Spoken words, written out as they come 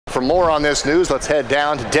For more on this news, let's head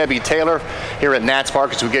down to Debbie Taylor here at Nats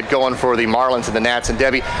Park as we get going for the Marlins and the Nats. And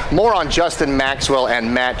Debbie, more on Justin Maxwell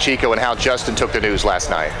and Matt Chico and how Justin took the news last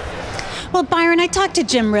night. Well, Byron, I talked to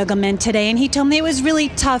Jim Riggleman today, and he told me it was really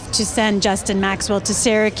tough to send Justin Maxwell to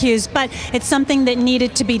Syracuse, but it's something that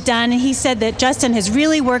needed to be done. And he said that Justin has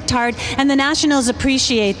really worked hard, and the Nationals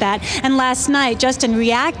appreciate that. And last night, Justin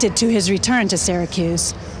reacted to his return to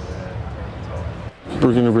Syracuse.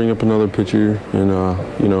 We're going to bring up another pitcher and,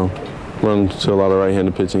 run to a lot of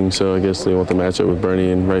right-handed pitching. So I guess they want the matchup with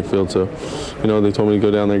Bernie in right field. So, they told me to go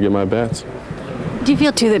down there and get my bats. Do you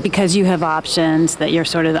feel, too, that because you have options that you're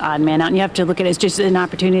sort of the odd man out and you have to look at it as just an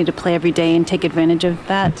opportunity to play every day and take advantage of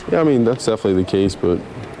that? Yeah, I mean, that's definitely the case, but,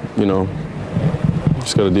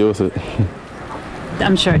 just got to deal with it.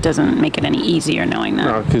 I'm sure it doesn't make it any easier knowing that.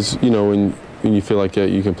 No, because, when you feel like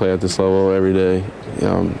you can play at this level every day,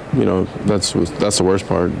 that's the worst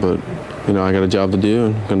part. But I got a job to do,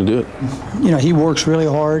 and I'm going to do it. He works really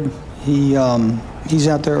hard. He's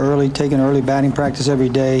out there early, taking early batting practice every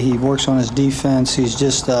day. He works on his defense. He's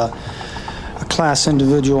just a class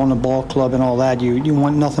individual on the ball club and all that. You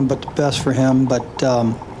want nothing but the best for him. But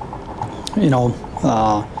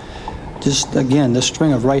just again, this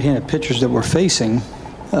string of right-handed pitchers that we're facing.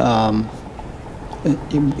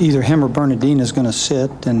 Either him or Bernardino is going to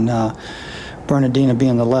sit, and Bernardino,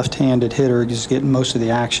 being the left-handed hitter, is getting most of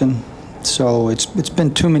the action. So it's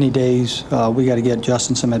been too many days. We got to get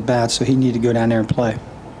Justin some at-bats, so he need to go down there and play.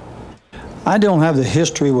 I don't have the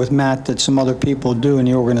history with Matt that some other people do in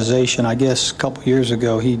the organization. I guess a couple years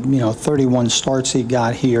ago, 31 starts he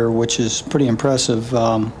got here, which is pretty impressive.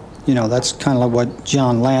 That's kind of like what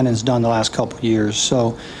John Lannon's done the last couple of years.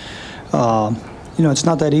 So. It's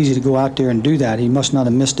not that easy to go out there and do that. He must not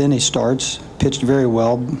have missed any starts, pitched very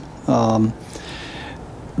well.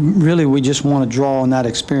 Really, we just want to draw on that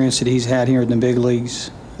experience that he's had here in the big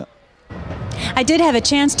leagues. I did have a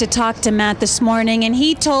chance to talk to Matt this morning, and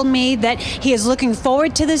he told me that he is looking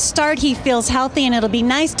forward to this start. He feels healthy, and it'll be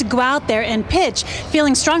nice to go out there and pitch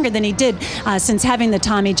feeling stronger than he did since having the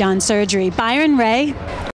Tommy John surgery. Byron, Ray.